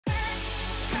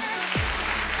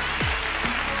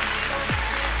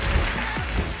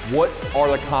What are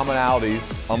the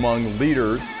commonalities among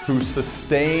leaders who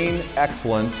sustain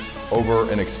excellence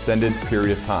over an extended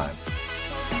period of time?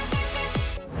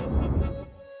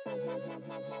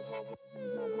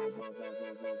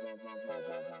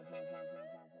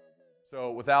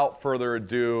 So without further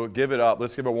ado, give it up.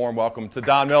 Let's give a warm welcome to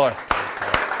Don Miller.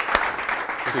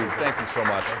 Dude, thank you so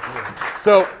much.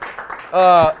 So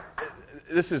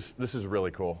this is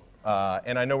really cool.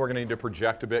 And I know we're going to need to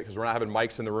project a bit because we're not having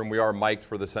mics in the room. We are mic'd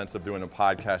for the sense of doing a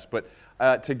podcast.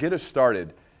 But to get us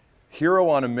started, Hero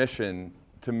on a Mission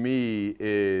to me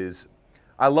is,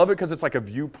 I love it because it's like a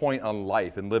viewpoint on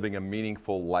life and living a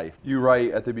meaningful life. You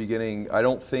write at the beginning, I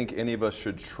don't think any of us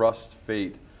should trust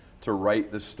fate to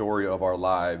write the story of our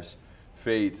lives.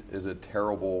 Fate is a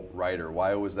terrible writer.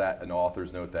 Why was that an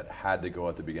author's note that had to go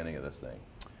at the beginning of this thing?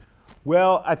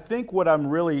 Well, I think what I'm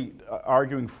really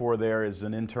arguing for there is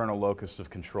an internal locus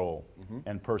of control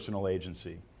and personal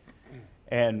agency.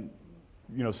 And,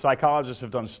 you know, psychologists have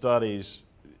done studies.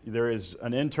 There is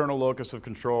an internal locus of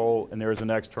control and there is an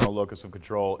external locus of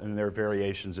control, and there are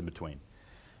variations in between.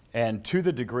 And to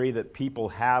the degree that people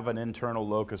have an internal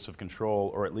locus of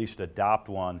control, or at least adopt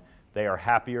one, they are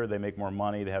happier, they make more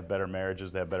money, they have better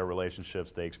marriages, they have better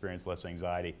relationships, they experience less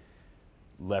anxiety,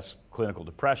 less clinical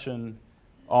depression,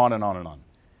 on and on and on.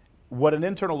 What an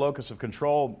internal locus of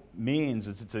control means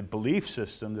is it's a belief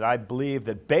system that I believe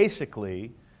that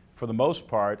basically, for the most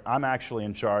part, I'm actually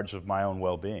in charge of my own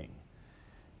well-being.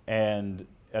 And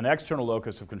an external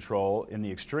locus of control in the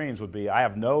extremes would be I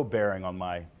have no bearing on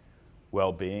my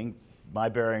well-being. The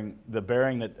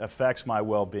bearing that affects my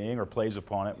well-being or plays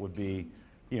upon it would be,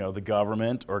 you know, the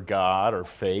government or God or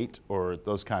fate or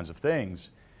those kinds of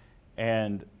things.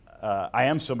 And I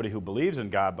am somebody who believes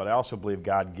in God, but I also believe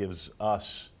God gives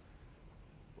us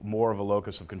more of a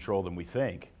locus of control than we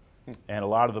think. And a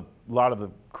lot of the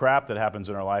crap that happens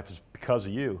in our life is because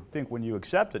of you. I think when you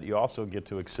accept it, you also get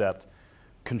to accept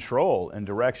control and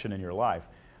direction in your life.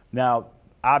 Now,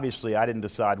 obviously, I didn't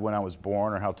decide when I was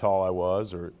born or how tall I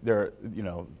was, or there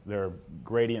are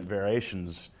gradient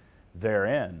variations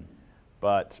therein.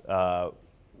 But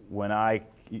when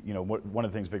one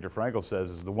of the things Viktor Frankl says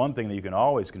is the one thing that you can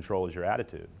always control is your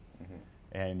attitude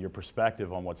and your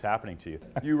perspective on what's happening to you.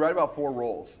 You write about four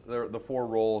roles. They're the four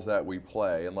roles that we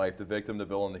play in life: the victim, the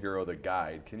villain, the hero, the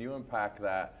guide. Can you unpack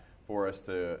that for us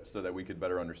so that we could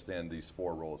better understand these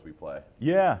four roles we play?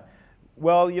 Yeah.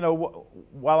 Well, you know,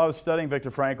 while I was studying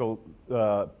Viktor Frankl,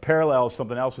 parallel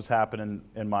something else was happening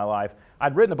in my life.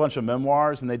 I'd written a bunch of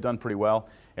memoirs, and they'd done pretty well.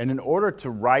 And in order to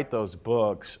write those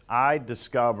books, I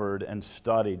discovered and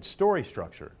studied story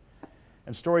structure.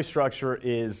 And story structure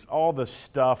is all the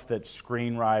stuff that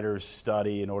screenwriters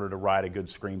study in order to write a good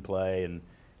screenplay and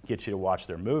get you to watch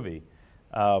their movie.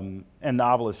 And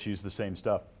novelists use the same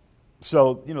stuff.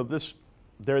 So, you know,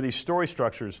 there are these story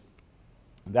structures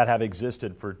that have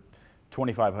existed for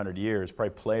 2,500 years. Probably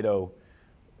Plato,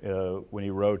 when he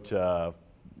wrote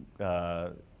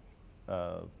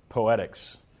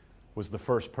Poetics, was the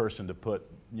first person to put,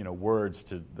 you know, words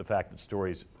to the fact that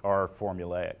stories are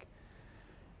formulaic.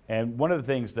 And one of the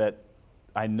things that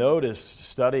I noticed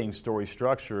studying story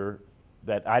structure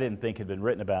that I didn't think had been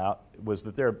written about was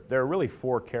that there are really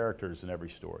four characters in every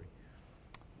story.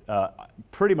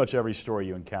 Pretty much every story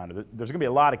you encounter. There's going to be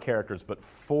a lot of characters, but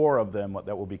four of them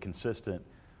that will be consistent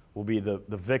will be the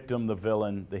victim, the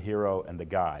villain, the hero, and the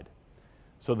guide.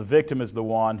 So the victim is the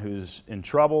one who's in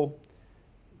trouble.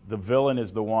 The villain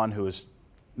is the one who is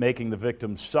making the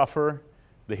victim suffer.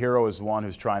 The hero is the one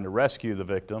who's trying to rescue the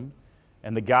victim.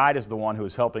 And the guide is the one who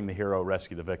is helping the hero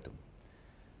rescue the victim.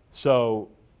 So,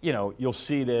 you know, you'll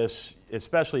see this,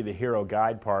 especially the hero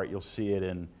guide part, you'll see it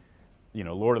in, you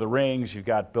know, Lord of the Rings. You've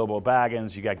got Bilbo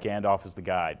Baggins, you've got Gandalf as the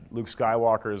guide. Luke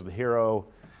Skywalker is the hero,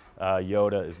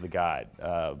 Yoda is the guide.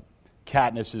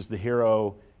 Katniss is the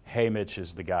hero, Haymitch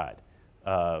is the guide.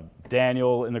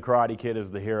 Daniel in The Karate Kid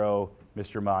is the hero,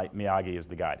 Mr. Miyagi is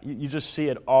the guide. You just see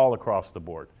it all across the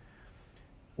board.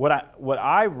 What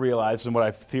I realized and what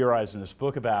I theorized in this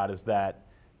book about is that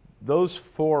those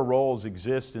four roles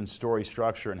exist in story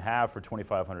structure and have for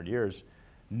 2,500 years,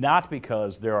 not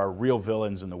because there are real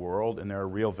villains in the world and there are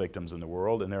real victims in the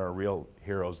world and there are real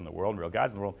heroes in the world and real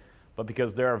guides in the world, but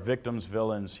because there are victims,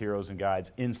 villains, heroes, and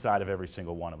guides inside of every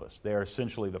single one of us. They are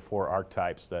essentially the four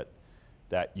archetypes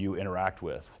that you interact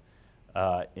with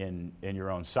in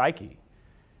your own psyche.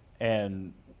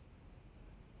 And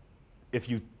if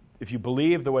you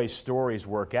believe the way stories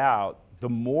work out, the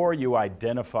more you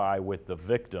identify with the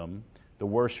victim, the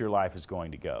worse your life is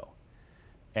going to go.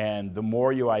 And the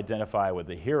more you identify with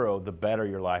the hero, the better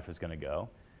your life is going to go.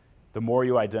 The more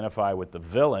you identify with the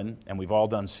villain, and we've all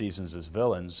done seasons as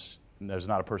villains, there's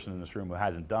not a person in this room who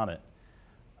hasn't done it,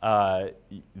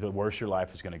 the worse your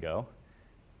life is going to go.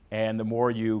 And the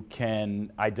more you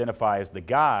can identify as the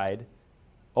guide,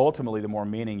 ultimately the more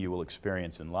meaning you will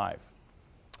experience in life.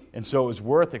 And so it was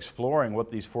worth exploring what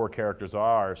these 4 characters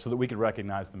are so that we could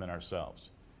recognize them in ourselves.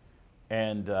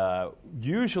 And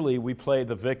usually we play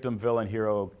the victim, villain,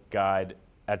 hero, guide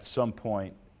at some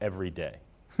point every day.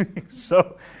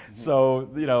 So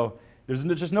you know, there's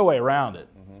just no way around it.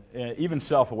 Even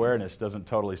self-awareness doesn't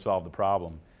totally solve the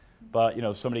problem. But, you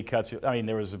know, somebody cuts you. I mean,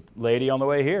 there was a lady on the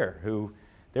way here who,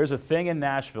 there's a thing in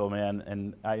Nashville, man,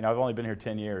 and you know, I've only been here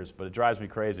 10 years, but it drives me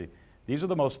crazy. These are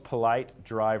the most polite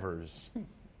drivers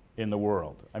in the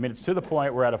world. I mean, it's to the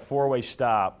point where at a 4-way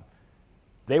stop,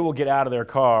 they will get out of their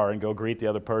car and go greet the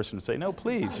other person and say, "No,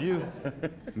 please, you."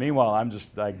 Meanwhile, I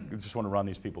just want to run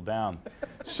these people down.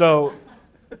 So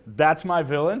that's my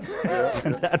villain.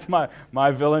 And that's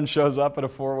my villain shows up at a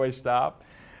 4-way stop,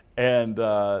 and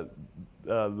the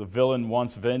villain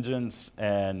wants vengeance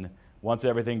and wants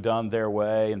everything done their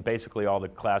way, and basically all the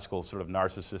classical sort of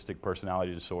narcissistic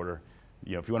personality disorder.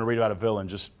 You know, if you want to read about a villain,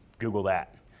 just Google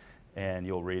that, and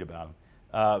you'll read about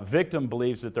them. Victim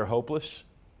believes that they're hopeless,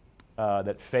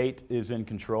 that fate is in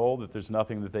control, that there's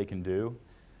nothing that they can do.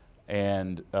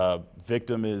 And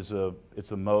victim is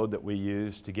it's a mode that we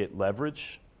use to get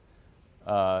leverage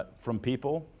from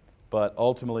people. But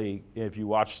ultimately, if you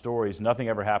watch stories, nothing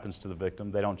ever happens to the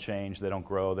victim. They don't change, they don't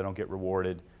grow, they don't get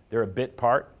rewarded. They're a bit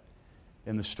part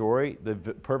in the story. The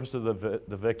purpose of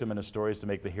the victim in a story is to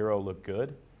make the hero look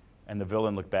good and the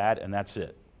villain look bad, and that's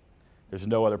it. There's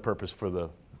no other purpose for the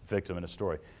victim in a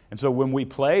story. And so when we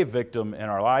play victim in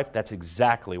our life, that's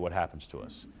exactly what happens to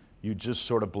us. You just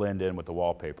sort of blend in with the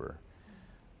wallpaper.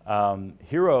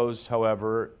 Heroes,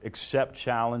 however, accept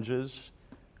challenges.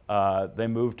 They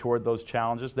move toward those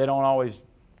challenges. They don't always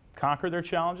conquer their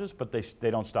challenges, but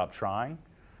they don't stop trying,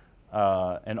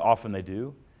 and often they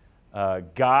do.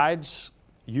 Guides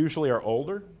usually are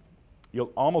older.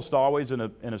 You'll almost always in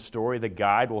a story, the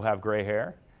guide will have gray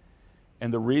hair.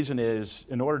 And the reason is,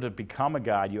 in order to become a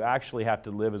guide, you actually have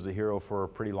to live as a hero for a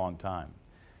pretty long time.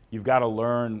 You've got to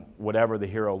learn whatever the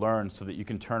hero learns so that you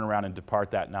can turn around and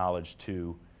depart that knowledge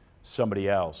to somebody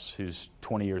else who's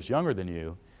 20 years younger than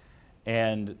you.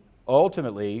 And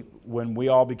ultimately, when we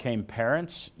all became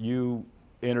parents, you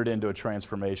entered into a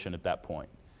transformation at that point.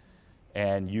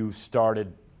 And you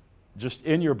started, just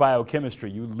in your biochemistry,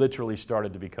 you literally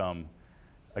started to become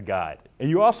a guide. And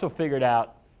you also figured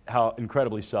out how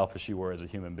incredibly selfish you were as a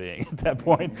human being at that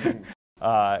point.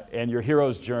 And your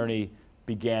hero's journey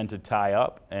began to tie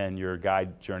up, and your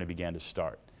guide journey began to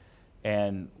start.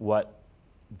 And what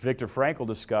Viktor Frankl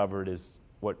discovered is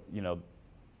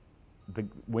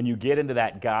when you get into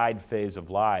that guide phase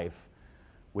of life,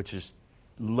 which is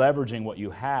leveraging what you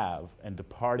have and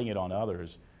departing it on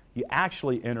others, you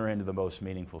actually enter into the most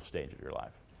meaningful stage of your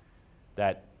life.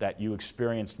 That you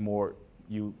experience more.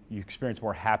 You experience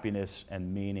more happiness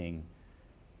and meaning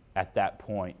at that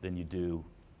point than you do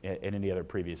in any other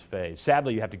previous phase.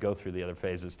 Sadly, you have to go through the other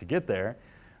phases to get there.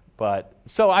 But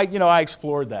so I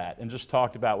explored that and just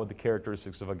talked about what the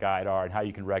characteristics of a guide are and how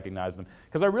you can recognize them.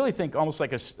 Because I really think almost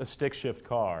like a stick shift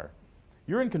car,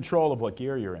 you're in control of what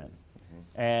gear you're in.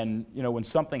 Mm-hmm. And when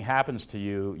something happens to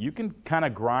you, you can kind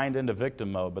of grind into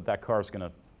victim mode, but that car's going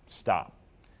to stop.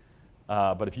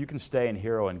 But if you can stay in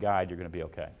hero and guide, you're going to be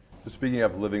okay. So speaking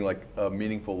of living like a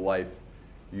meaningful life,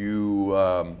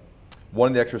 one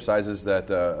of the exercises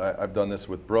that I've done this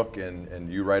with Brooke,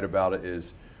 and you write about it,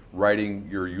 is writing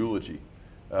your eulogy.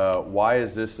 Why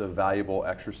is this a valuable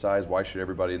exercise? Why should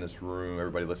everybody in this room,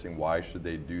 everybody listening, why should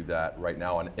they do that right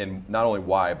now? And not only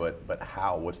why, but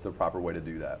how? What's the proper way to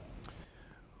do that?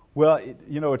 Well,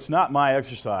 it's not my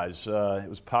exercise. It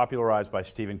was popularized by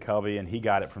Stephen Covey, and he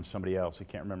got it from somebody else. I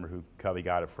can't remember who Covey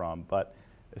got it from. But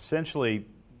essentially,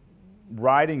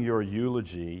 writing your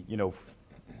eulogy,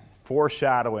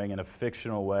 foreshadowing in a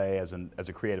fictional way as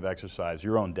a creative exercise,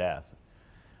 your own death.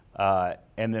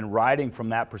 And then writing from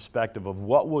that perspective of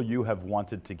what will you have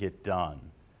wanted to get done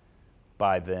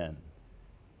by then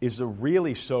is a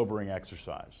really sobering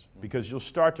exercise, because you'll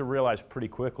start to realize pretty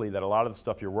quickly that a lot of the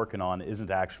stuff you're working on isn't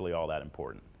actually all that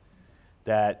important.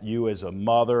 That you as a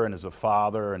mother and as a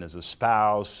father and as a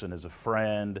spouse and as a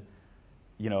friend,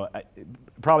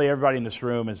 probably everybody in this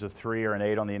room is a 3 or an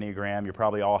 8 on the Enneagram. You're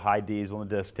probably all high Ds on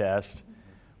the DISC test.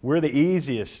 We're the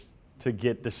easiest to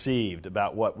get deceived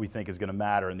about what we think is going to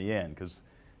matter in the end, because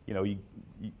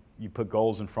you put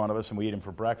goals in front of us and we eat them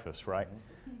for breakfast, right?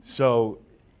 So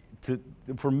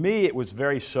for me, it was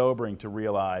very sobering to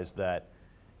realize that,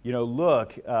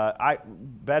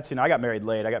 Betsy and I got married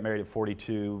late. I got married at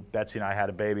 42. Betsy and I had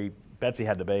a baby Betsy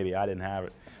had the baby. I didn't have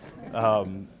it.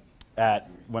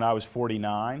 When I was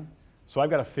 49. So I've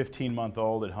got a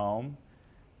 15-month-old at home.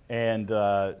 And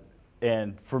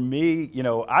for me, you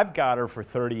know, I've got her for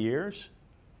 30 years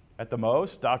at the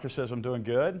most. Doctor says I'm doing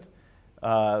good.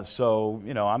 So,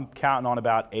 you know, I'm counting on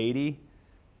about 80.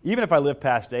 Even if I live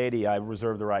past 80, I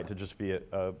reserve the right to just be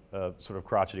a sort of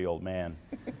crotchety old man.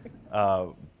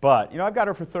 But, you know, I've got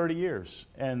her for 30 years.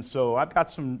 And so I've got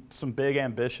some big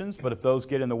ambitions, but if those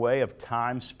get in the way of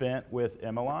time spent with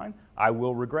Emmeline, I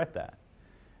will regret that.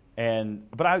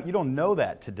 But you don't know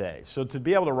that today. So to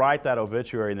be able to write that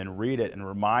obituary and then read it and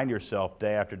remind yourself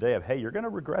day after day of, hey, you're going to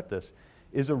regret this,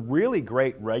 is a really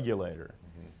great regulator.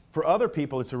 Mm-hmm. For other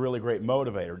people, it's a really great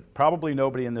motivator. Probably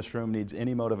nobody in this room needs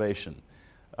any motivation.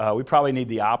 We probably need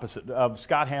the opposite.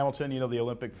 Scott Hamilton, you know, the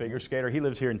Olympic figure skater, he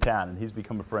lives here in town, and he's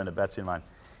become a friend of Betsy and mine.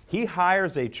 He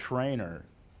hires a trainer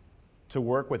to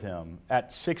work with him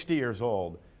at 60 years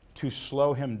old to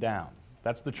slow him down.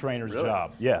 That's the trainer's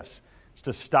job. Yes. It's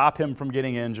to stop him from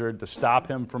getting injured, to stop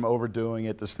him from overdoing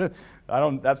it. That's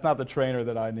not the trainer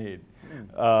that I need.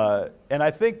 And I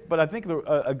think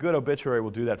a good obituary will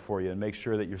do that for you and make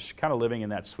sure that you're kind of living in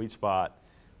that sweet spot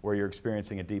where you're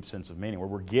experiencing a deep sense of meaning, where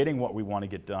we're getting what we want to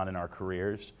get done in our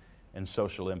careers and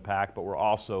social impact, but we're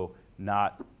also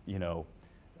not, you know,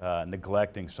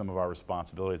 neglecting some of our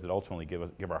responsibilities that ultimately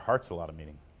give our hearts a lot of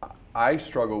meaning. I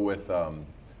struggle with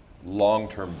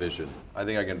long-term vision. I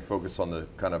think I can focus on the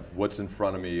kind of what's in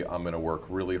front of me. I'm going to work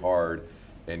really hard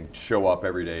and show up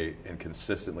every day and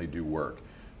consistently do work.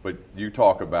 But you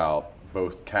talk about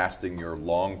both casting your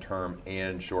long-term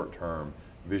and short-term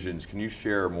visions. Can you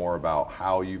share more about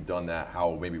how you've done that,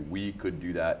 how maybe we could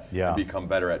do that and become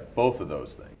better at both of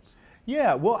those things?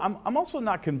 Yeah, well, I'm also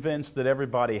not convinced that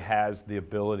everybody has the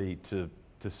ability to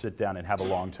sit down and have a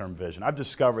long-term vision. I've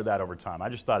discovered that over time. I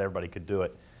just thought everybody could do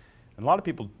it. And a lot of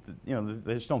people, you know,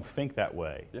 they just don't think that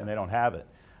way, and they don't have it.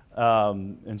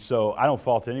 And so I don't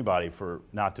fault anybody for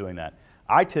not doing that.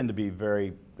 I tend to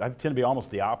be almost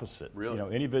the opposite. Really? You know,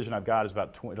 any vision I've got is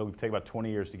it'll take about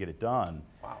 20 years to get it done.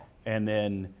 Wow. And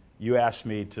then you ask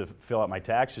me to fill out my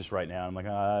taxes right now. I'm like,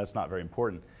 that's not very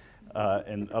important.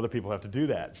 And other people have to do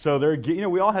that. So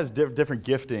we all have different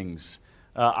giftings.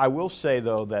 I will say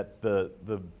though that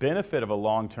the benefit of a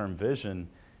long-term vision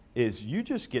is you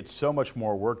just get so much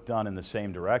more work done in the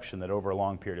same direction that over a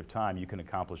long period of time you can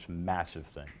accomplish massive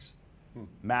things.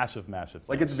 Massive things.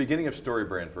 Like at the beginning of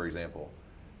Storybrand, for example,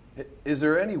 is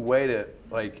there any way to,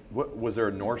 like, was there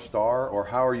a North Star, or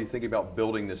how are you thinking about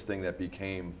building this thing that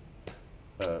became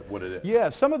what it is? Yeah,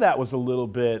 some of that was a little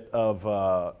bit of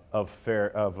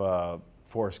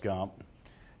Forrest Gump,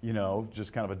 you know,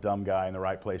 just kind of a dumb guy in the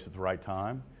right place at the right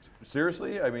time.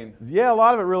 Seriously? I mean... Yeah, a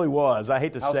lot of it really was. I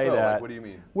hate to say so? that. Like, what do you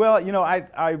mean? Well, you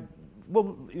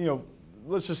know,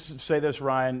 let's just say this,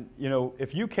 Ryan. You know,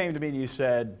 if you came to me and you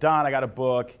said, Don, I got a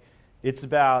book. It's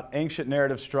about ancient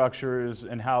narrative structures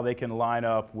and how they can line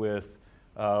up with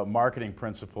marketing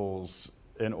principles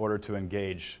in order to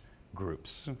engage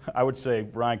groups, I would say,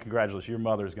 Ryan, congratulations. Your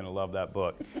mother is going to love that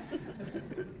book.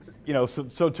 You know,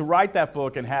 so to write that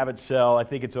book and have it sell, I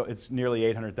think it's nearly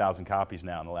 800,000 copies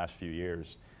now in the last few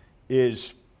years,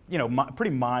 is, you know,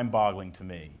 pretty mind-boggling to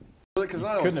me. Because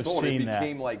not only sold, it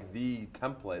became like the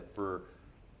template for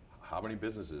how many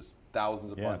businesses?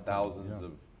 Thousands upon thousands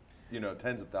of, you know,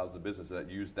 tens of thousands of businesses that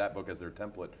use that book as their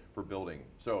template for building.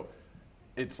 So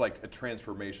it's like a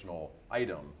transformational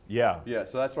item. Yeah. Yeah,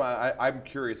 so that's why I'm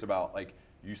curious about, like,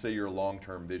 you say you're a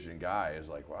long-term vision guy. Is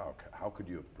like, wow, how could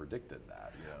you have predicted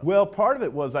that? You know? Well, part of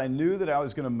it was I knew that I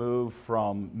was going to move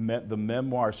from the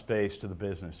memoir space to the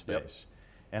business space. Yep.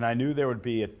 And I knew there would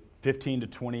be a 15 to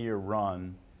 20-year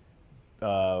run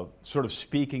sort of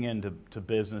speaking into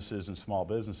businesses and small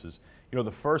businesses. You know,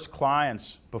 the first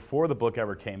clients before the book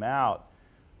ever came out,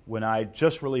 when I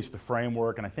just released the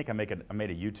framework, and I think I made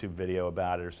a YouTube video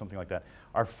about it or something like that,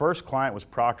 our first client was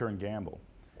Procter & Gamble.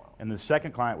 And the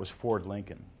second client was Ford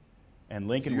Lincoln. And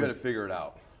Lincoln, so you had to figure it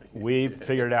out. We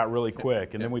figured it out really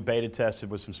quick. And then we beta tested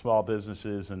with some small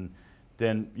businesses, and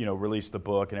then, you know, released the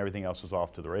book, and everything else was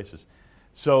off to the races.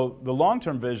 So the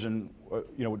long-term vision,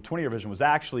 you know, 20-year vision was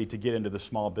actually to get into the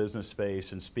small business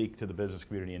space and speak to the business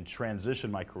community and transition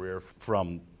my career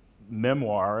from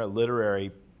memoir, a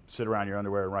literary, sit around your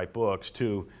underwear and write books,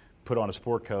 to put on a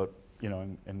sport coat, you know,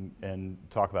 and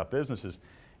talk about businesses.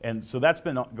 And so that's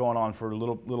been going on for a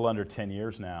little under 10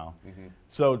 years now. Mm-hmm.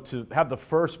 So to have the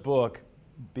first book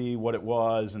be what it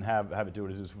was and have it do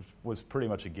what it is was pretty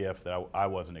much a gift that I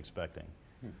wasn't expecting.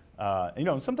 You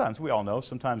know, and sometimes, we all know,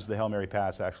 sometimes the Hail Mary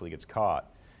pass actually gets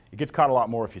caught. It gets caught a lot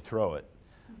more if you throw it.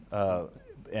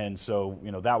 And so,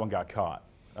 you know, that one got caught.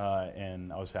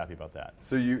 and I was happy about that.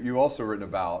 So you also written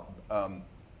about,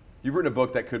 you've written a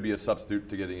book that could be a substitute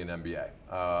to getting an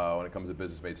MBA when it comes to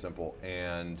Business Made Simple.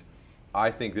 And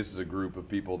I think this is a group of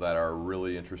people that are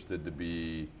really interested to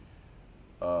be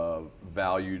a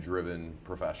value-driven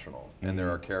professional. And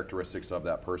there are characteristics of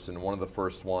that person. One of the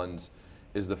first ones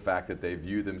is the fact that they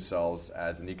view themselves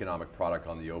as an economic product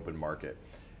on the open market.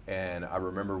 And I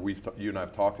remember you and I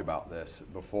have talked about this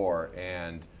before,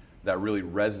 and that really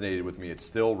resonated with me. It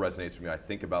still resonates with me. I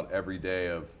think about every day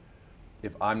of,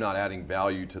 if I'm not adding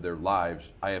value to their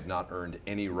lives, I have not earned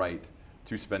any right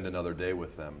to spend another day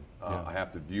with them. I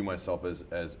have to view myself as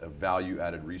a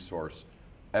value-added resource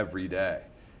every day.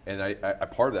 And I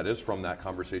part of that is from that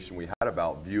conversation we had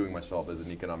about viewing myself as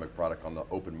an economic product on the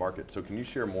open market. So can you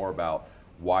share more about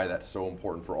why that's so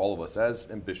important for all of us as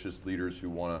ambitious leaders who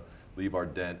want to leave our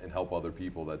dent and help other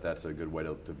people, that's a good way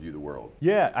to view the world?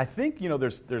 Yeah, I think,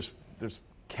 there's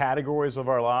categories of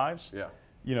our lives.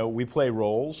 Yeah. We play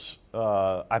roles.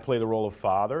 I play the role of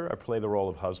father. I play the role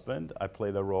of husband. I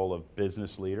play the role of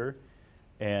business leader,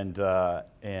 and I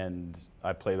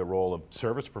play the role of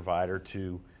service provider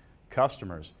to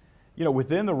customers.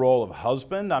 Within the role of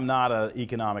husband, I'm not an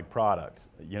economic product.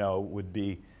 It would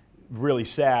be really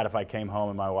sad if I came home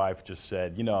and my wife just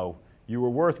said, you were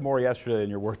worth more yesterday than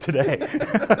you're worth today,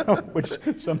 which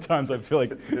sometimes I feel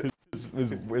like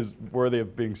is worthy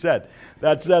of being said.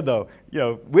 That said, though,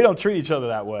 we don't treat each other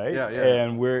that way,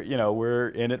 and we're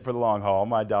in it for the long haul.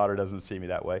 My daughter doesn't see me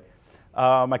that way.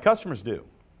 My customers do,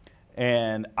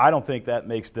 and I don't think that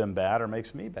makes them bad or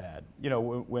makes me bad.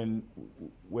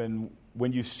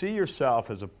 When you see yourself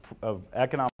as an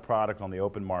economic product on the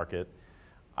open market,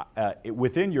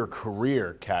 within your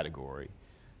career category,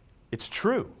 it's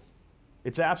true.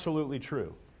 It's absolutely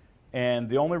true. And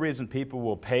the only reason people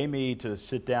will pay me to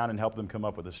sit down and help them come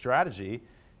up with a strategy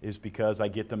is because I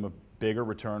get them a bigger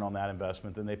return on that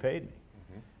investment than they paid me.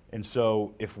 And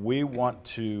so if we want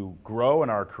to grow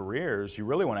in our careers, you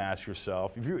really want to ask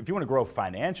yourself, if you want to grow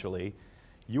financially,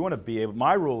 you want to be able,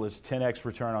 my rule is 10x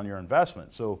return on your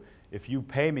investment. So if you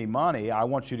pay me money, I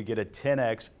want you to get a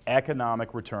 10x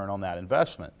economic return on that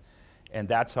investment. And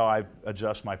that's how I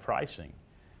adjust my pricing.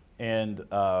 And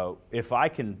if I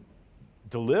can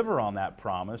deliver on that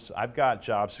promise, I've got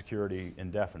job security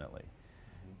indefinitely.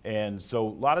 And so a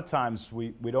lot of times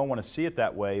we don't want to see it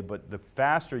that way, but the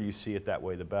faster you see it that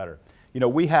way, the better.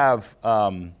 We have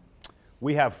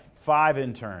 5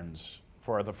 interns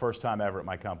for the first time ever at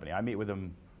my company. I meet with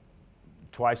them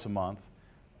twice a month,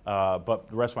 but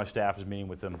the rest of my staff is meeting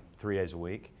with them 3 days a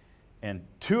week. And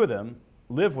 2 of them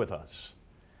live with us.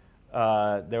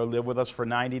 They'll live with us for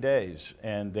 90 days,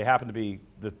 and they happen to be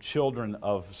the children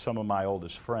of some of my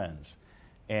oldest friends.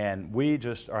 And we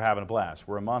just are having a blast.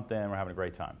 We're a month in, we're having a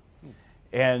great time.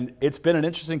 And it's been an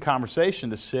interesting conversation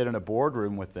to sit in a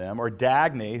boardroom with them, or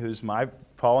Dagny, who's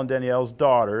Paul and Danielle's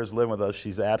daughter, is living with us.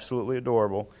 She's absolutely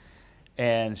adorable.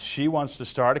 And she wants to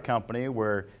start a company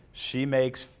where she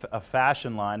makes a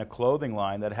fashion line, a clothing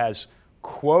line that has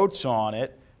quotes on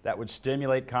it that would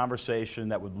stimulate conversation,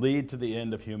 that would lead to the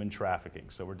end of human trafficking.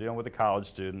 So we're dealing with a college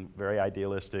student, very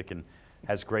idealistic, and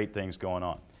has great things going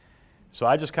on. So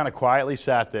I just kind of quietly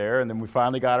sat there, and then we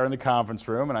finally got her in the conference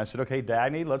room, and I said, okay,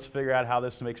 Dagny, let's figure out how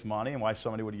this makes money and why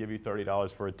somebody would give you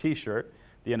 $30 for a t-shirt.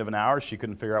 At the end of an hour, she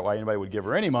couldn't figure out why anybody would give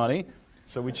her any money,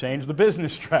 so we changed the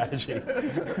business strategy.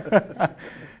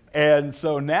 And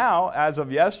so now, as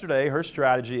of yesterday, her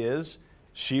strategy is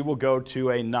she will go to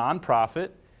a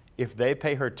nonprofit. If they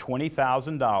pay her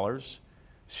 $20,000,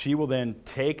 she will then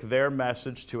take their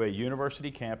message to a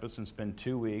university campus and spend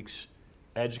 2 weeks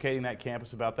educating that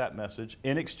campus about that message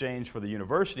in exchange for the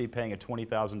university paying a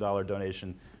 $20,000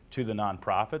 donation to the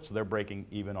nonprofit, so they're breaking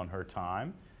even on her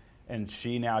time. And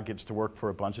she now gets to work for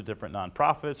a bunch of different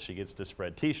nonprofits. She gets to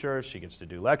spread t-shirts, she gets to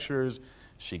do lectures,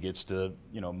 she gets to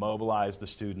mobilize the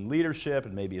student leadership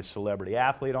and maybe a celebrity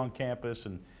athlete on campus,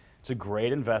 and it's a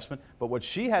great investment. But what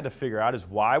she had to figure out is,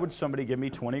 why would somebody give me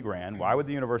 20 grand? Why would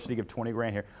the university give 20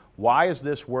 grand here? Why is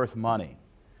this worth money?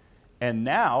 And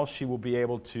now she will be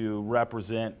able to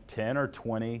represent 10 or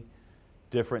 20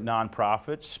 different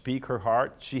nonprofits, speak her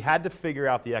heart. She had to figure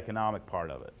out the economic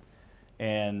part of it.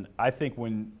 And I think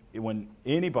when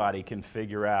anybody can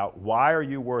figure out why are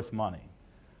you worth money,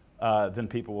 then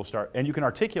people will start, and you can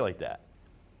articulate that,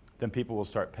 then people will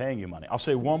start paying you money. I'll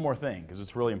say one more thing, because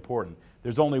it's really important.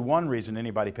 There's only one reason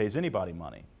anybody pays anybody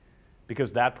money,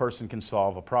 because that person can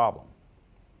solve a problem.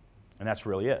 And that's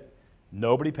really it.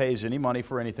 Nobody pays any money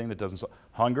for anything that doesn't solve.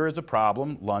 Hunger is a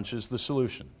problem, lunch is the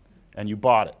solution. And you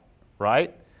bought it,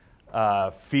 right?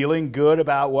 Feeling good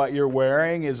about what you're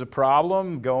wearing is a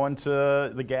problem. Going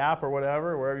to the Gap or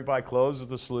whatever, wherever you buy clothes, is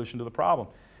the solution to the problem.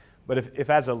 But if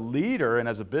as a leader and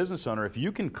as a business owner, if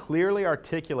you can clearly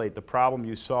articulate the problem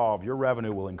you solve, your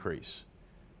revenue will increase.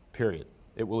 Period.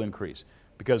 It will increase.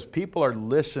 Because people are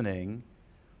listening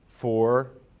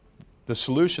for the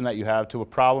solution that you have to a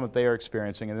problem that they are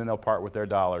experiencing, and then they'll part with their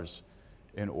dollars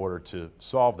in order to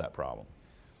solve that problem.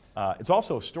 It's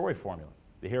also a story formula.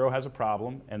 The hero has a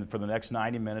problem, and for the next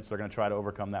 90 minutes, they're going to try to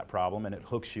overcome that problem, and it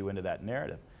hooks you into that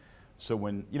narrative. So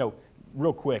when,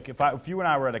 real quick, if you and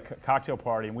I were at a cocktail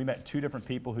party and we met two different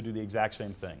people who do the exact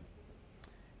same thing,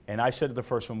 and I said to the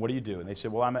first one, what do you do? And they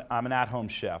said, well, I'm an at-home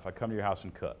chef. I come to your house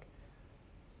and cook.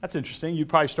 That's interesting. You'd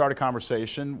probably start a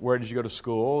conversation. Where did you go to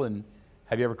school? And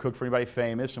have you ever cooked for anybody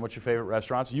famous? And what's your favorite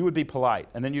restaurants? You would be polite,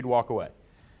 and then you'd walk away.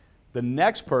 The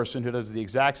next person who does the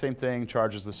exact same thing,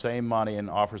 charges the same money, and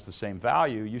offers the same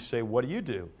value, you say, what do you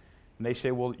do? And they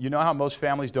say, well, you know how most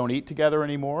families don't eat together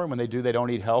anymore? And when they do, they don't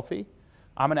eat healthy?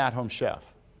 I'm an at-home chef.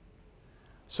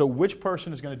 So which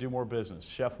person is going to do more business,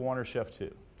 Chef 1 or Chef 2?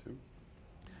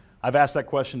 I've asked that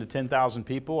question to 10,000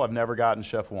 people. I've never gotten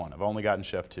Chef 1. I've only gotten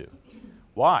Chef 2.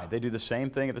 Why? They do the same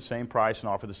thing at the same price and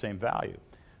offer the same value.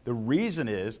 The reason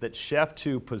is that Chef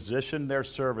 2 positioned their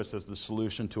service as the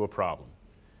solution to a problem.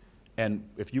 And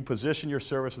if you position your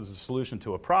service as a solution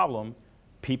to a problem,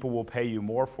 people will pay you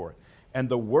more for it. And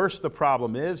the worse the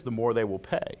problem is, the more they will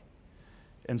pay.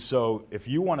 And so if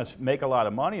you want to make a lot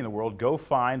of money in the world, go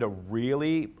find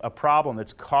a problem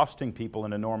that's costing people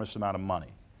an enormous amount of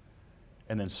money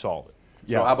and then solve it.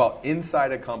 So how about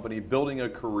inside a company, building a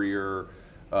career,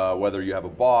 whether you have a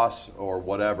boss or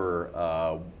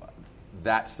whatever,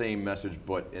 that same message,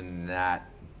 but in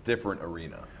that different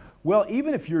arena? Well,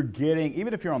 even if you're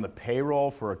on the payroll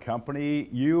for a company,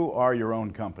 you are your own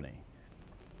company.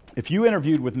 If you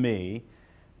interviewed with me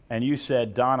and you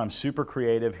said, Don, I'm super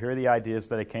creative, here are the ideas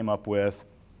that I came up with,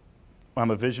 I'm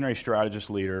a visionary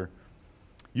strategist leader,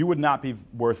 you would not be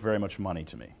worth very much money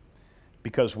to me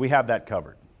because we have that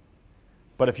covered.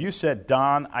 But if you said,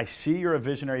 Don, I see you're a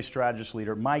visionary strategist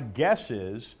leader, my guess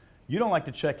is you don't like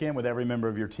to check in with every member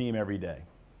of your team every day.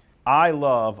 I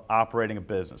love operating a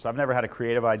business. I've never had a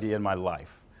creative idea in my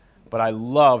life, but I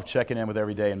love checking in with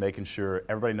every day and making sure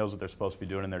everybody knows what they're supposed to be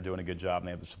doing and they're doing a good job and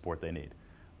they have the support they need.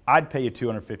 I'd pay you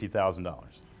 $250,000.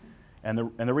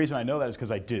 And the reason I know that is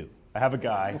because I do. I have a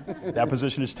guy, that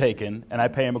position is taken, and I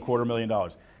pay him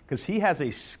 $250,000 because he has a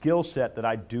skill set that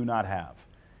I do not have,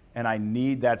 and I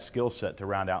need that skill set to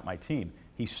round out my team.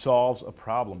 He solves a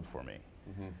problem for me.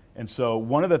 Mm-hmm. And so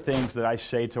one of the things that I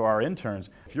say to our interns,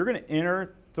 if you're going to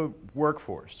enter the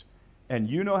workforce and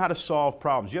you know how to solve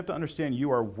problems, you have to understand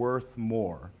you are worth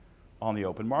more on the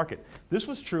open market. This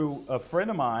was true. A friend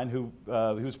of mine who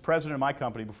was president of my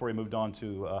company before he moved on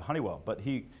to Honeywell, but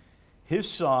his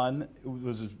son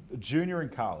was a junior in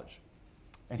college,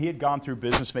 and he had gone through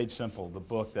Business Made Simple, the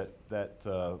book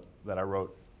that I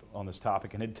wrote on this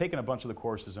topic, and had taken a bunch of the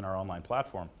courses in our online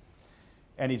platform.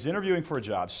 And he's interviewing for a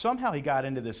job. Somehow he got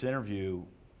into this interview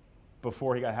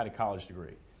before he had a college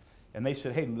degree. And they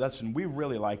said, hey, listen, we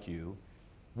really like you.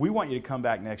 We want you to come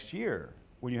back next year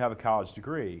when you have a college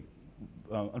degree.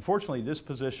 Unfortunately, this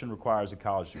position requires a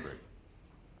college degree.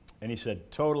 And he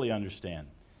said, totally understand.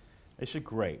 They said,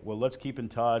 great. Well, let's keep in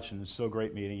touch, and it's so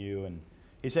great meeting you. And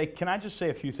he said, can I just say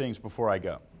a few things before I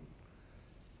go?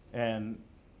 And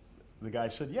the guy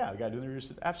said, yeah. The guy doing the interview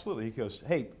said, absolutely. He goes,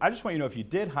 hey, I just want you to know if you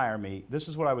did hire me, this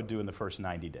is what I would do in the first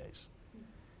 90 days.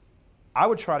 I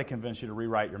would try to convince you to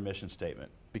rewrite your mission statement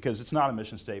because it's not a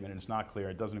mission statement and it's not clear.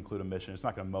 It doesn't include a mission. It's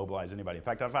not going to mobilize anybody. In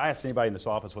fact, if I asked anybody in this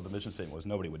office what the mission statement was,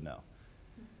 nobody would know.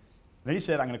 Then he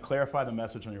said, I'm going to clarify the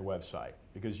message on your website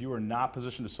because you are not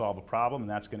positioned to solve a problem and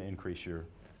that's going to increase your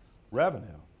revenue.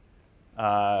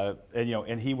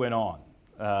 And he went on.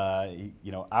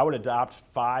 I would adopt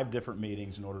 5 different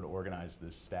meetings in order to organize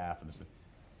this staff. And this.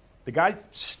 The guy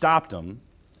stopped him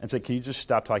and said, can you just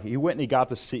stop talking? He went and he got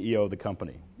the CEO of the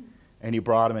company. And he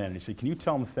brought him in and he said, can you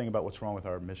tell him the thing about what's wrong with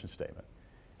our mission statement?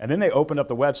 And then they opened up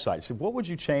the website. He said, what would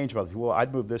you change about this? Well,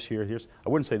 I'd move this here. I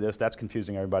wouldn't say this. That's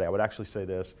confusing everybody. I would actually say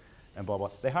this and blah,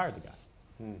 blah. They hired the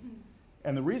guy.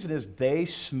 And the reason is they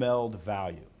smelled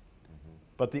value.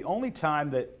 But the only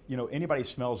time that anybody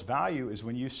smells value is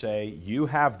when you say, you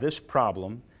have this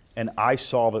problem and I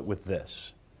solve it with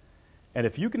this. And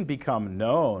if you can become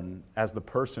known as the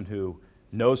person who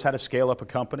knows how to scale up a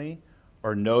company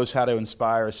or knows how to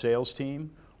inspire a sales team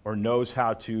or knows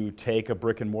how to take a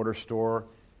brick and mortar store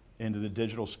into the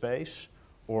digital space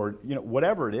or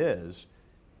whatever it is,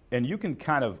 and you can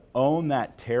kind of own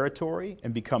that territory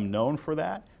and become known for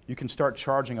that, you can start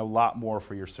charging a lot more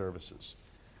for your services.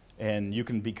 And you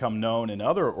can become known in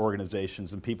other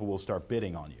organizations and people will start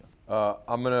bidding on you.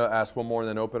 I'm going to ask one more and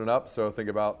then open it up. So think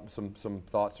about some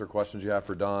thoughts or questions you have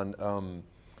for Don.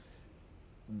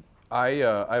 I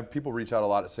have people reach out a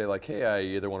lot and say like, hey, I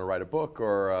either want to write a book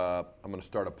or I'm going to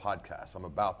start a podcast. I'm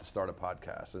about to start a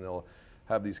podcast. And they'll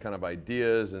have these kind of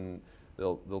ideas and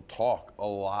they'll talk a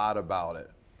lot about it.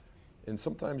 And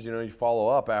sometimes, you follow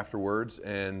up afterwards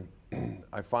and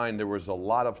I find there was a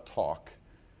lot of talk,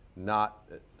 not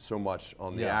so much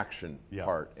on the action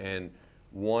part. And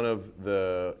one of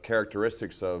the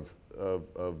characteristics of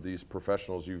these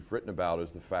professionals you've written about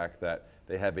is the fact that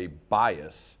they have a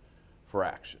bias for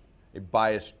action, a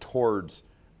bias towards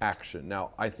action.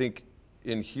 Now, I think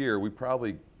in here we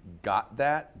probably got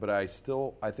that, but I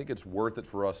think it's worth it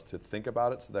for us to think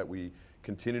about it so that we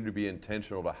continue to be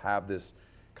intentional to have this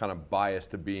kind of bias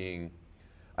to being,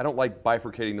 I don't like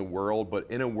bifurcating the world, but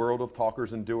in a world of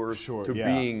talkers and doers,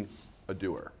 being a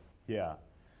doer. Yeah.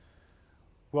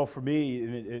 Well, for me,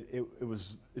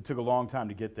 it took a long time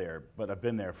to get there, but I've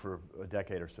been there for a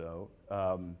decade or so.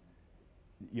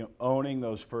 Owning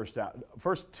those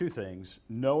first two things,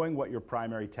 knowing what your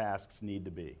primary tasks need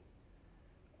to be,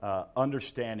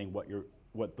 understanding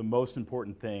what the most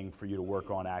important thing for you to work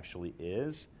on actually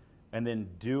is, and then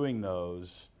doing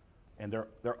those, and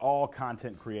they're all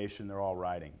content creation, they're all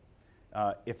writing.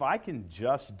 If I can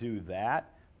just do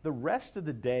that, the rest of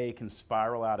the day can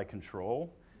spiral out of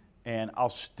control, and I'll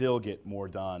still get more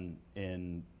done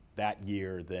in that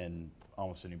year than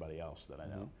almost anybody else that I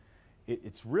know.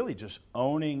 It's really just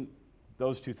owning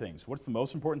those two things. What's the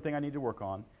most important thing I need to work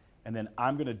on? And then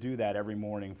I'm going to do that every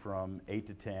morning from 8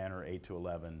 to 10 or 8 to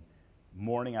 11,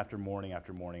 morning after morning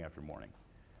after morning after morning,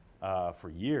 for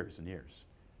years and years.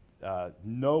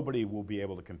 Nobody will be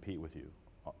able to compete with you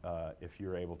if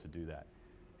you're able to do that.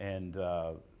 And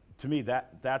to me,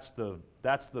 that's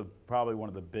probably one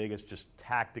of the biggest just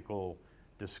tactical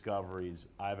discoveries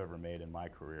I've ever made in my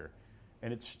career.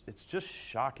 And it's just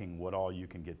shocking what all you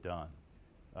can get done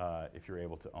if you're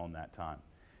able to own that time.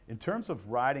 In terms of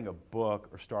writing a book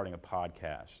or starting a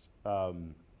podcast,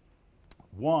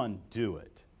 one, do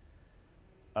it.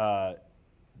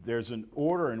 There's an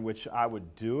order in which I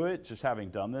would do it, just having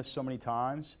done this so many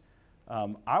times.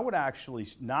 I would actually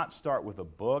not start with a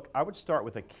book. I would start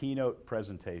with a keynote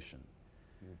presentation.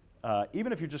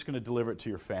 Even if you're just going to deliver it to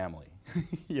your family.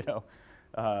 They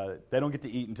don't get to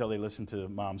eat until they listen to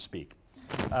mom speak.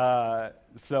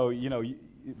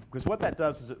 Because what that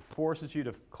does is it forces you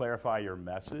to clarify your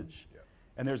message,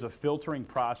 and there's a filtering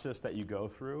process that you go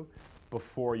through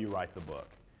before you write the book.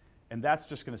 And that's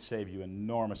just going to save you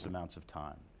enormous amounts of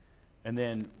time. And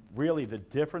then really the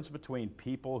difference between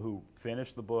people who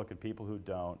finish the book and people who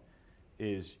don't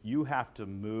is you have to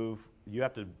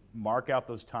mark out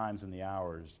those times in the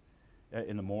hours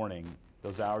in the morning,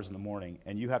 those hours in the morning,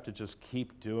 and you have to just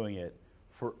keep doing it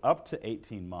for up to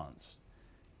 18 months.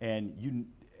 And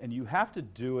you have to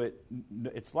do it,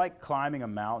 it's like climbing a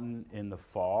mountain in the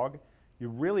fog. You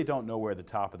really don't know where the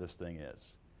top of this thing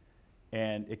is.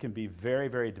 And it can be very,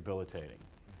 very debilitating.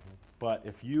 But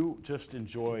if you just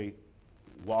enjoy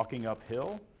walking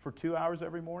uphill for 2 hours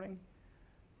every morning,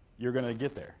 you're going to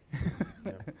get there.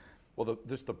 Well,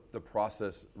 the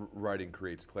process writing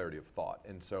creates clarity of thought.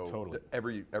 And so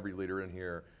every leader in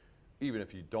here, even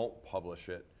if you don't publish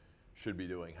it, should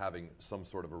be having some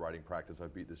sort of a writing practice.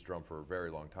 I've beat this drum for a very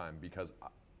long time because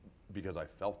I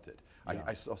felt it. Yeah.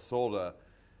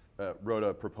 I wrote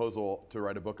a proposal to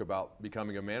write a book about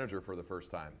becoming a manager for the first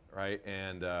time, right?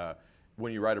 And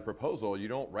when you write a proposal, you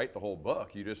don't write the whole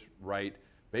book. You just write,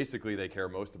 basically they care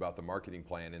most about the marketing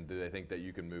plan and do they think that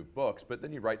you can move books. But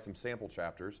then you write some sample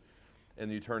chapters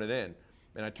and you turn it in.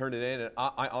 And I turned it in and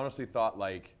I honestly thought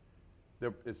like,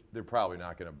 I'm probably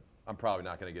not going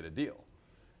to get a deal.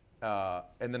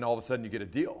 And then all of a sudden you get a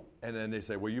deal. And then they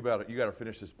say, well, you got to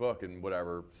finish this book in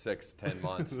whatever, 6-10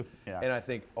 months. And I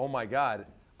think, oh my God,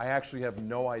 I actually have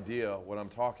no idea what I'm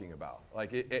talking about.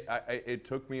 Like it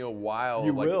took me a while.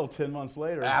 You will 10 months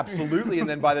later. Absolutely. And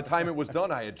then by the time it was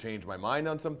done, I had changed my mind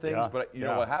on some things. But you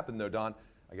know what happened though, Don?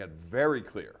 I got very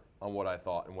clear on what I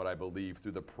thought and what I believed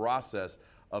through the process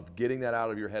of getting that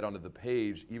out of your head onto the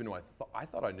page, even though I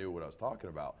thought I knew what I was talking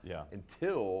about.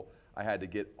 Until I had to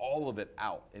get all of it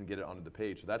out and get it onto the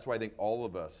page. So that's why I think all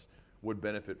of us would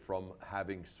benefit from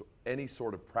having any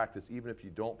sort of practice, even if you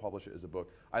don't publish it as a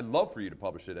book. I'd love for you to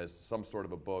publish it as some sort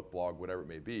of a book, blog, whatever it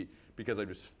may be, because I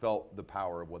just felt the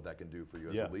power of what that can do for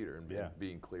you as a leader and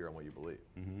being clear on what you believe.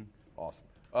 Awesome.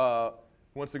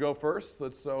 Who wants to go first?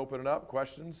 Let's open it up.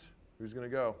 Questions? Who's going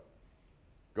to go?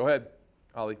 Go ahead,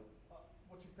 Ollie.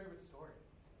 What's your favorite story?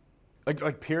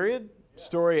 Like period?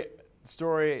 Story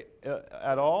story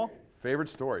at all? Favorite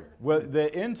story? Well,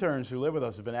 the interns who live with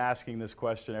us have been asking this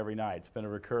question every night. It's been a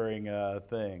recurring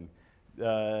thing.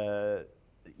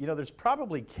 There's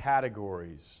probably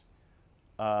categories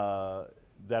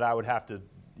that I would have to,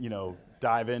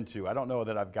 dive into. I don't know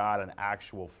that I've got an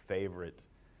actual favorite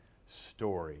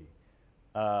story.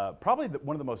 Probably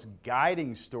one of the most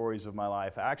guiding stories of my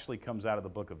life actually comes out of the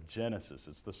book of Genesis.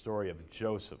 It's the story of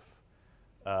Joseph,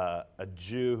 a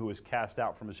Jew who was cast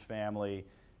out from his family,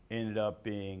 ended up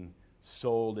being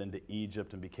sold into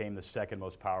Egypt and became the second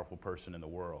most powerful person in the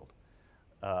world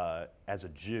as a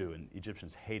Jew, and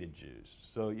Egyptians hated Jews.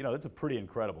 So, it's a pretty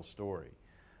incredible story.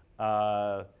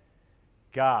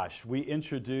 We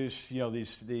introduced,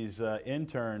 these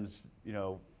interns,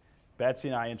 Betsy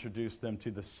and I introduced them to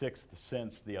The Sixth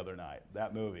Sense the other night,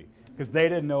 that movie, because they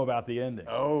didn't know about the ending.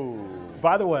 Oh.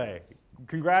 By the way,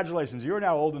 congratulations, you're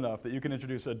now old enough that you can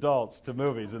introduce adults to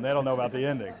movies and they don't know about the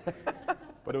ending.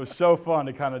 But it was so fun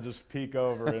to kind of just peek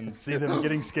over and see them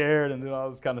getting scared and do all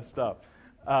this kind of stuff.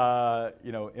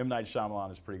 M. Night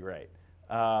Shyamalan is pretty great.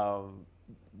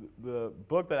 The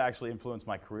book that actually influenced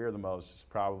my career the most is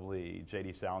probably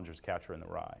J.D. Salinger's Catcher in the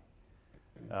Rye,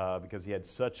 because he had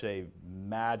such a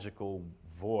magical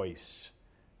voice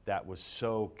that was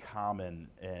so common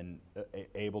and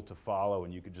able to follow,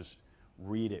 and you could just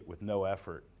read it with no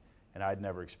effort. And I'd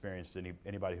never experienced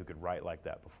anybody who could write like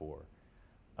that before.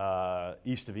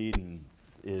 East of Eden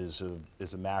is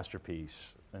a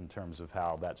masterpiece in terms of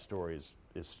how that story is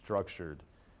structured,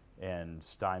 and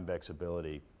Steinbeck's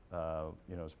ability,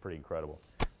 is pretty incredible.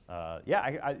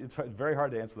 It's very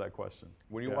hard to answer that question.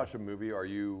 When you watch a movie, are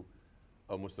you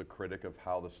almost a critic of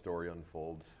how the story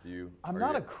unfolds? I'm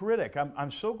not a critic.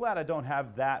 I'm so glad I don't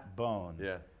have that bone.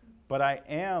 Yeah. But I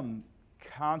am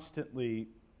constantly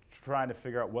trying to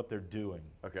figure out what they're doing.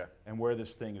 Okay. And where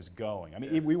this thing is going. I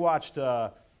mean, we watched.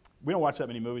 We don't watch that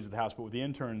many movies at the house, but with the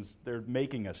interns, they're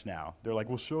making us now. They're like,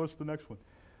 "Well, show us the next one."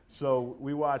 So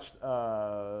we watched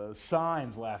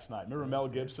Signs last night. Remember Mel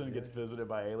Gibson gets visited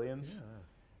by aliens? Yeah.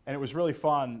 And it was really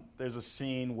fun. There's a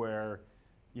scene where,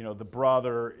 the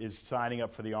brother is signing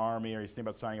up for the Army, or he's thinking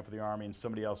about signing up for the Army, and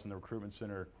somebody else in the recruitment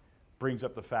center brings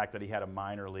up the fact that he had a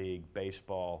minor league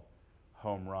baseball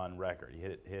home run record. He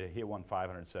hit one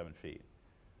 507 feet.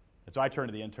 And so I turned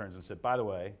to the interns and said, by the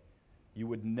way, you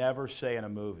would never say in a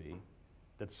movie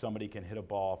that somebody can hit a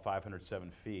ball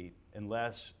 507 feet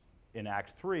unless in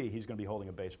Act 3 he's going to be holding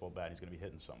a baseball bat and he's going to be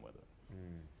hitting some with it.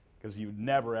 Because you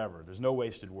never, ever, there's no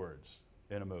wasted words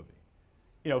in a movie.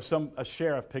 A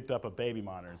sheriff picked up a baby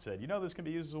monitor and said, this can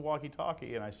be used as a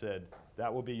walkie-talkie. And I said,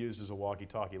 that will be used as a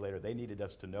walkie-talkie later. They needed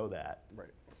us to know that. Right.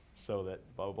 So that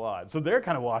blah, blah, blah. And so they're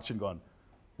kind of watching going,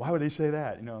 why would they say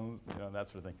that? That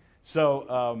sort of thing.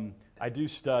 So I do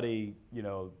study,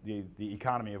 the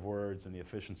economy of words and the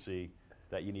efficiency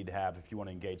that you need to have if you want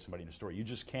to engage somebody in a story. You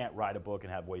just can't write a book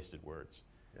and have wasted words.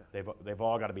 Yeah. They've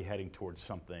all got to be heading towards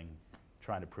something,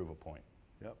 trying to prove a point.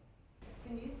 Yep.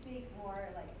 Can you speak more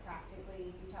practically?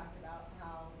 You talked about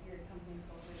how your company's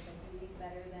culture is can be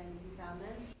better than you found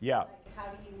them. Yeah. How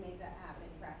do you make that happen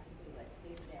practically,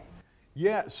 day to day?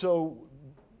 Yeah. So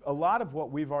a lot of what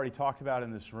we've already talked about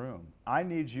in this room, I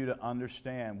need you to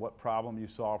understand what problem you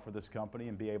solve for this company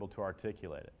and be able to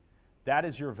articulate it. That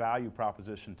is your value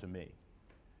proposition to me.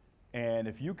 And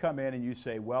if you come in and you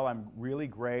say, well, I'm really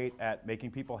great at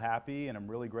making people happy and I'm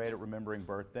really great at remembering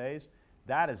birthdays,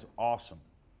 that is awesome.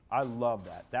 I love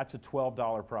that. That's a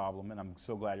 $12 problem, and I'm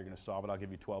so glad you're going to solve it. I'll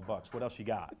give you $12. What else you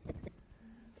got?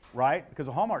 Right? Because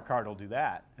a Hallmark card will do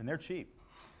that, and they're cheap.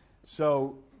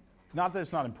 So not that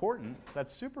it's not important.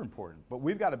 That's super important. But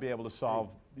we've got to be able to solve,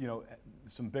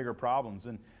 some bigger problems.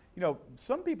 And,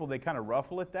 some people, they kind of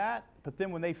ruffle at that, but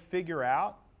then when they figure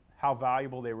out how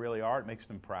valuable they really are, it makes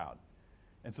them proud.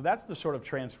 And so that's the sort of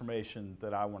transformation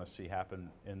that I want to see happen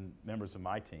in members of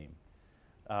my team.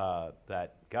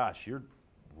 That, gosh, you're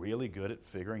really good at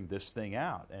figuring this thing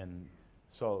out. And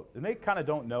they kind of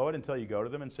don't know it until you go to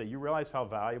them and say, you realize how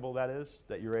valuable that is,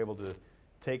 that you're able to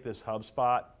take this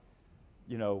HubSpot,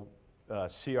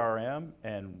 CRM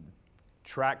and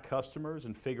track customers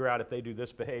and figure out if they do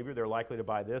this behavior, they're likely to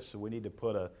buy this, so we need to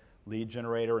put a lead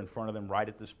generator in front of them right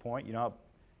at this point. You know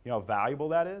how valuable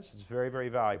that is? It's very, very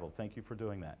valuable. Thank you for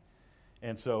doing that.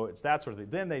 And so it's that sort of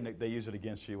thing. Then they use it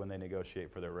against you when they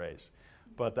negotiate for their raise.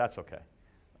 But that's okay.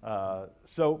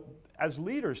 So as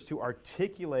leaders, to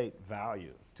articulate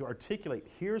value, to articulate,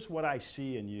 here's what I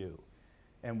see in you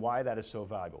and why that is so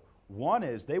valuable. One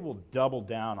is they will double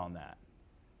down on that,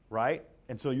 right?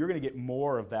 And so you're going to get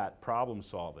more of that problem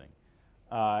solving.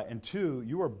 And two,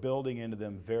 you are building into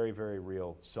them very, very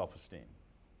real self-esteem.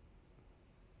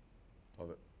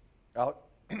 Love it. Alec?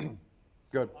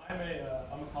 Good. I'm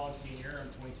a college senior. I'm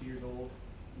 22 years old.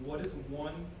 What is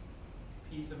one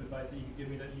piece of advice that you could give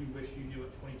me that you wish you knew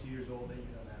at 22 years old that you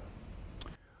know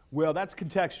now? Well, that's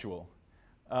contextual.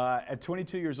 At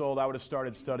 22 years old, I would have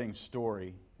started studying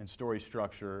story and story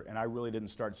structure, and I really didn't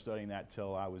start studying that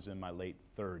till I was in my late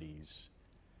 30s.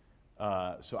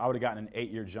 So I would have gotten an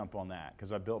 8-year jump on that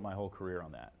because I built my whole career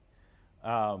on that.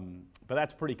 But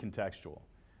that's pretty contextual.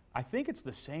 I think it's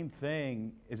the same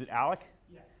thing. Is it Alec?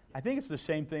 Yeah. I think it's the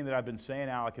same thing that I've been saying,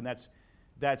 Alec, and that's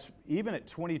even at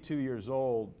 22 years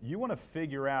old, you want to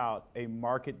figure out a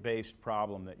market-based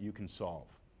problem that you can solve.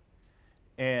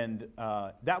 And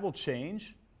that will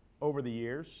change over the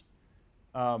years.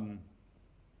 But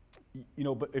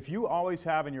if you always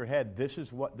have in your head, this is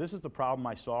the problem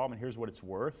I solve and here's what it's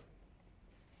worth,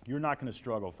 you're not going to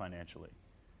struggle financially.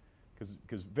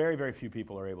 Because very, very few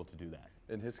people are able to do that.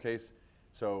 In his case,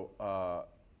 so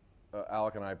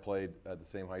Alec and I played at the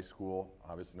same high school,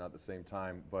 obviously not at the same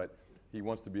time, but he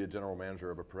wants to be a general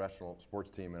manager of a professional sports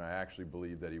team, and I actually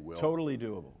believe that he will. Totally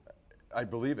doable. I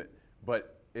believe it.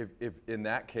 But if in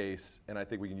that case, and I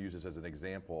think we can use this as an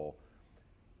example,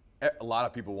 a lot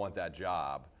of people want that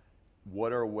job.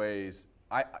 What are ways,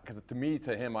 because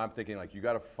to him, I'm thinking like you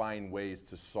got to find ways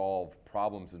to solve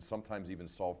problems and sometimes even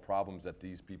solve problems that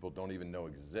these people don't even know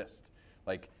exist.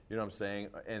 Like, you know what I'm saying?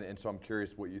 And so I'm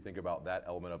curious what you think about that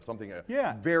element of something,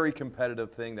 a very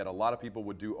competitive thing that a lot of people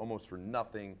would do almost for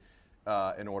nothing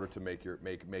in order to make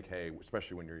hay,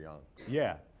 especially when you're young.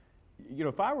 Yeah.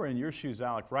 If I were in your shoes,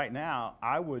 Alec, right now,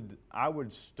 I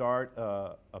would start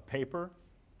a paper,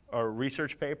 a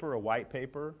research paper, a white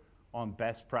paper on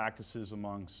best practices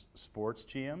among sports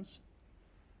GMs.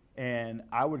 And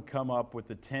I would come up with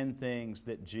the 10 things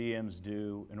that GMs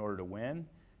do in order to win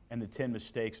and the 10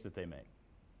 mistakes that they make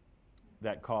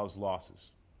that cause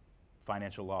losses,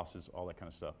 financial losses, all that kind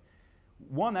of stuff.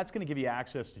 One, that's going to give you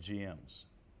access to GMs,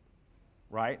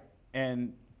 right?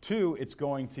 And two, it's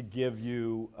going to give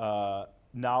you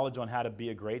knowledge on how to be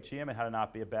a great GM and how to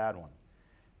not be a bad one.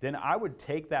 Then I would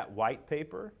take that white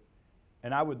paper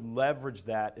and I would leverage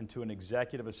that into an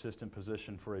executive assistant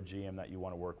position for a GM that you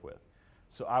want to work with.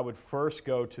 So I would first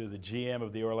go to the GM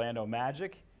of the Orlando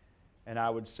Magic and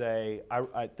I would say,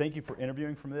 I thank you for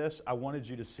interviewing from this. I wanted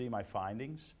you to see my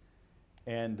findings.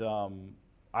 And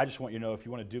I just want you to know if you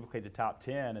want to duplicate the top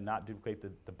 10 and not duplicate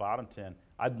the bottom 10,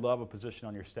 I'd love a position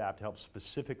on your staff to help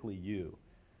specifically you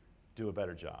do a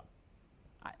better job.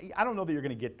 I don't know that you're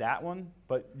going to get that one,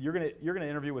 but you're going to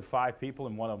interview with 5 people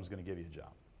and one of them is going to give you a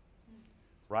job.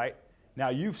 Right? Now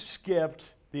you've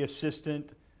skipped the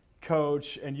assistant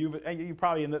coach and you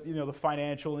probably in the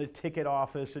financial and the ticket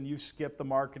office and you've skipped the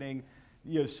marketing,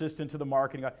 assistant to the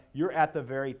marketing. You're at the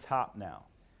very top now.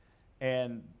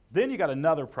 And then you got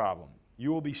another problem.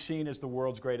 You will be seen as the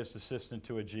world's greatest assistant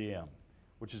to a GM,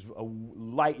 which is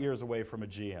light years away from a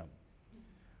GM.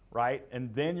 Right?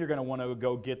 And then you're going to want to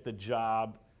go get the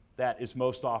job that is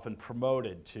most often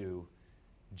promoted to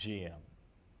GM.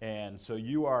 And so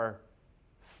you are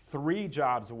 3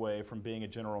 jobs away from being a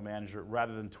general manager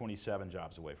rather than 27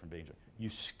 jobs away from being. You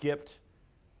skipped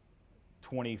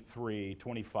 23,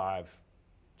 25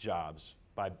 jobs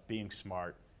by being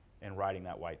smart and writing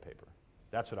that white paper.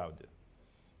 That's what I would do.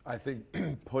 I think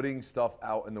putting stuff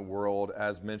out in the world,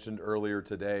 as mentioned earlier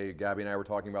today, Gabby and I were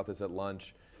talking about this at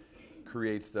lunch,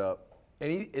 creates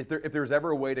if there's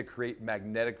ever a way to create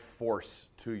magnetic force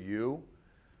to you,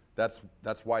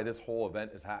 that's why this whole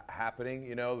event is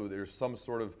happening. There's some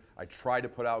sort of, I try to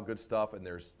put out good stuff and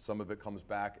there's some of it comes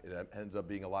back. It ends up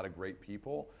being a lot of great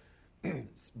people.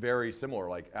 It's very similar,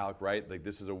 like Alec, right? Like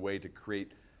this is a way to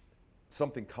create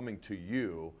something coming to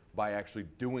you by actually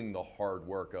doing the hard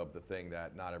work of the thing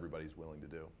that not everybody's willing to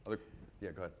do.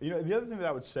 Yeah, go ahead. The other thing that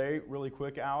I would say really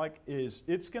quick, Alec, is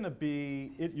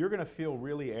you're going to feel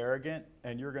really arrogant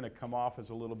and you're going to come off as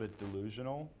a little bit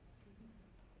delusional.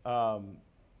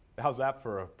 How's that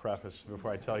for a preface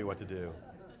before I tell you what to do?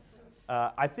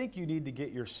 I think you need to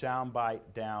get your soundbite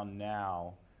down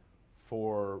now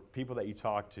for people that you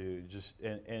talk to,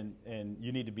 and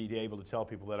you need to be able to tell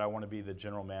people that I want to be the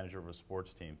general manager of a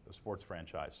sports team, a sports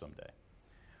franchise someday.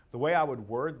 The way I would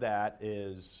word that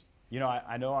is,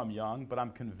 I know I'm young, but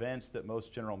I'm convinced that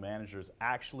most general managers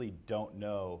actually don't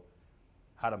know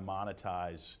how to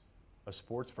monetize a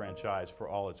sports franchise for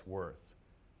all it's worth.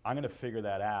 I'm going to figure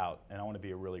that out, and I want to be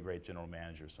a really great general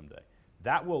manager someday.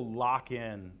 That will lock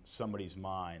in somebody's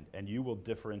mind, and you will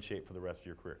differentiate for the rest of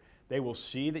your career. They will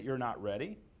see that you're not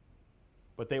ready,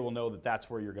 but they will know that that's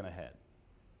where you're going to head.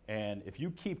 And if you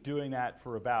keep doing that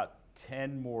for about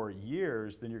 10 more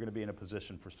years, then you're going to be in a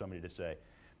position for somebody to say.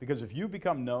 Because if you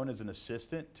become known as an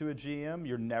assistant to a GM,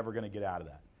 you're never going to get out of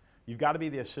that. You've got to be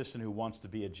the assistant who wants to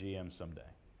be a GM someday.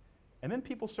 And then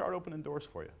people start opening doors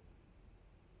for you.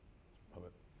 Love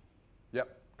it.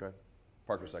 Yep, go ahead.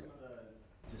 Parker, second. Some of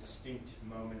the distinct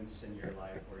moments in your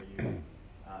life where you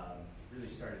really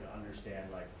started to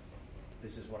understand, like,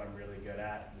 this is what I'm really good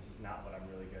at, this is not what I'm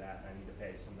really good at, and I need to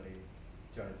pay somebody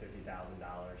 $250,000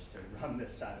 to run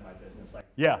this side of my business. Like,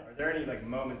 Yeah. Are there any like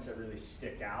moments that really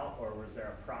stick out, or was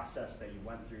there a process that you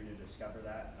went through to discover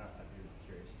that? I'd be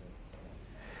curious to know.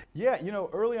 Yeah, you know,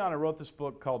 early on I wrote this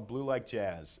book called Blue Like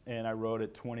Jazz, and I wrote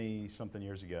it 20-something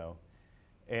years ago.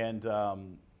 And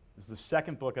it's the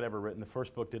second book I'd ever written. The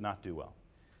first book did not do well.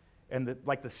 And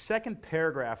the second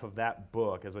paragraph of that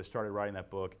book, as I started writing that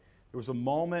book, there was a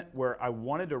moment where I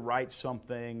wanted to write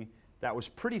something that was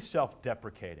pretty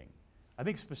self-deprecating. I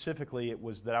think specifically it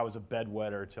was that I was a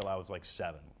bedwetter till I was like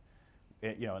 7.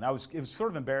 And it was sort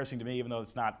of embarrassing to me, even though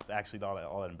it's not actually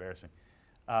all that embarrassing.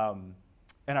 And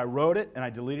I wrote it, and I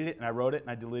deleted it, and I wrote it,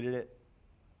 and I deleted it,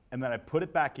 and then I put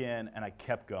it back in, and I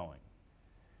kept going.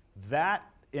 That,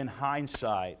 in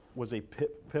hindsight, was a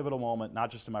pivotal moment,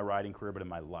 not just in my writing career, but in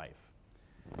my life.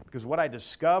 Because what I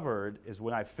discovered is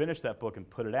when I finished that book and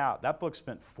put it out, that book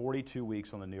spent 42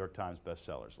 weeks on the New York Times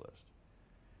bestsellers list.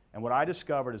 And what I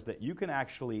discovered is that you can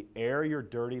actually air your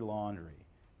dirty laundry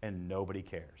and nobody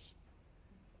cares.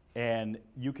 And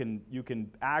you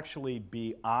can actually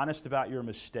be honest about your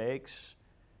mistakes,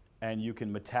 and you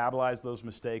can metabolize those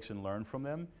mistakes and learn from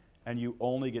them, and you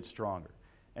only get stronger.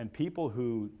 And people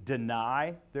who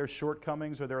deny their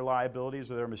shortcomings or their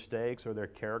liabilities or their mistakes or their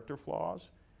character flaws,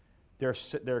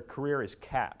 their career is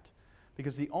capped.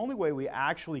 Because the only way we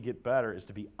actually get better is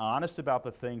to be honest about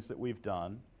the things that we've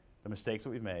done, the mistakes that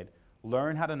we've made,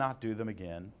 learn how to not do them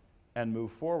again, and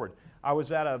move forward. I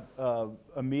was at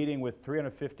a meeting with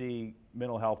 350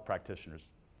 mental health practitioners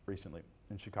recently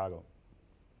in Chicago.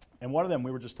 And one of them,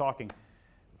 we were just talking,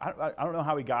 I don't know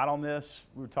how we got on this.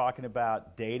 We were talking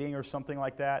about dating or something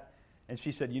like that. And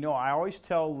she said, I always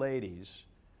tell ladies,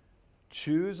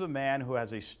 choose a man who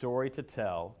has a story to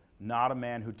tell, not a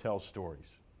man who tells stories.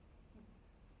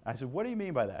 I said, what do you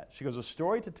mean by that? She goes, a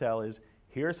story to tell is,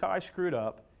 here's how I screwed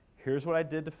up, here's what I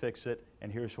did to fix it,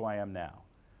 and here's who I am now.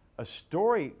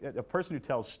 A person who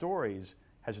tells stories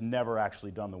has never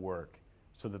actually done the work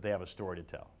so that they have a story to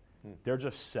tell. They're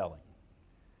just selling.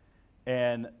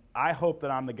 And I hope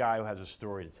that I'm the guy who has a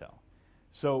story to tell.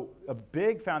 So a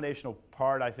big foundational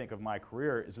part, I think, of my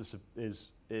career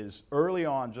is early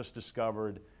on just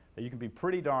discovered that you can be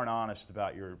pretty darn honest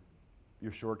about your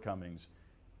shortcomings.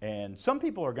 And some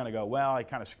people are going to go, well, I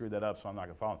kind of screwed that up, so I'm not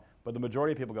going to follow them. But the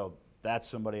majority of people go, that's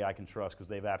somebody I can trust because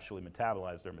they've actually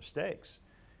metabolized their mistakes,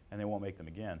 and they won't make them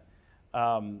again.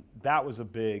 That was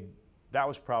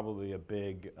probably a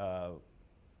big,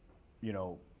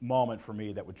 moment for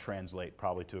me that would translate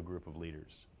probably to a group of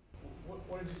leaders.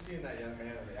 What did you see in that young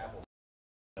man in the Apple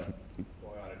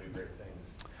going on to do great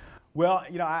things? Well,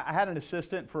 I had an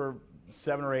assistant for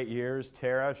 7 or 8 years,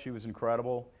 Tara. She was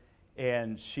incredible.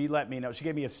 And she let me know. She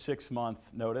gave me a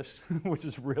 6-month notice, which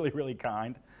is really, really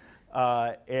kind.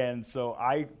 And so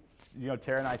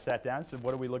Tara and I sat down and said,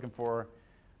 what are we looking for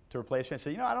to replace you? I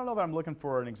said, I don't know that I'm looking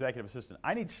for an executive assistant.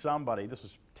 I need somebody, this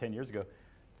was 10 years ago,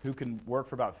 who can work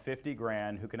for about 50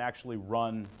 grand, who can actually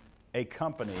run a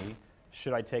company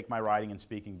should I take my writing and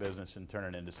speaking business and turn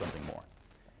it into something more.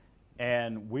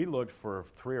 And we looked for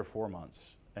 3 or 4 months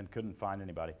and couldn't find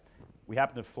anybody. We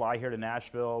happened to fly here to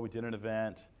Nashville. We did an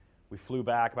event. We flew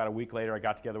back. About a week later, I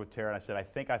got together with Tara, and I said, I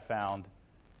think I found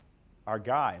our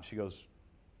guy. And she goes,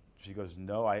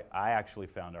 no, I actually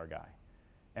found our guy.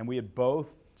 And we had both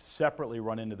separately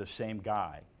run into the same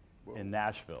guy in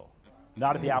Nashville.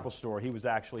 Not at the Apple store. He was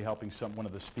actually helping one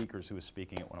of the speakers who was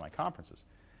speaking at one of my conferences.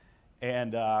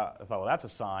 And I thought, well, that's a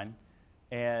sign.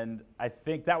 And I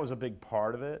think that was a big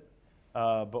part of it.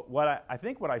 But I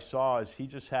think what I saw is he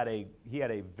had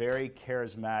a very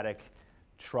charismatic,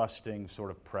 trusting sort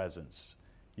of presence.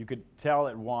 You could tell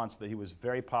at once that he was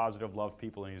very positive, loved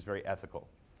people, and he was very ethical.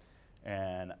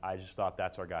 And I just thought,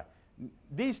 that's our guy.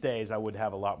 These days, I would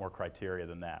have a lot more criteria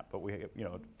than that. But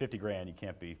 50 grand, you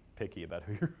can't be picky about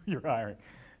who you're hiring.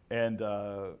 And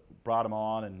brought him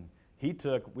on, and I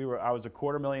was a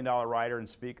 $250,000 writer and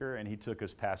speaker, and he took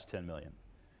us past 10 million.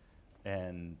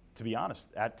 And to be honest,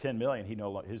 at 10 million,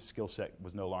 his skill set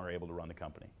was no longer able to run the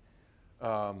company.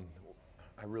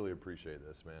 I really appreciate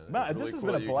this, man. This really has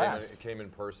cool been a blast. You came in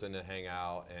person to hang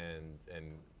out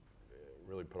and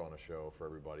really put on a show for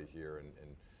everybody here,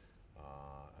 and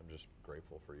I'm just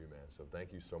grateful for you, man. So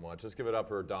thank you so much. Let's give it up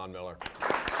for Don Miller.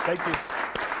 Thank you.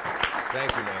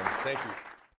 Thank you, man. Thank you.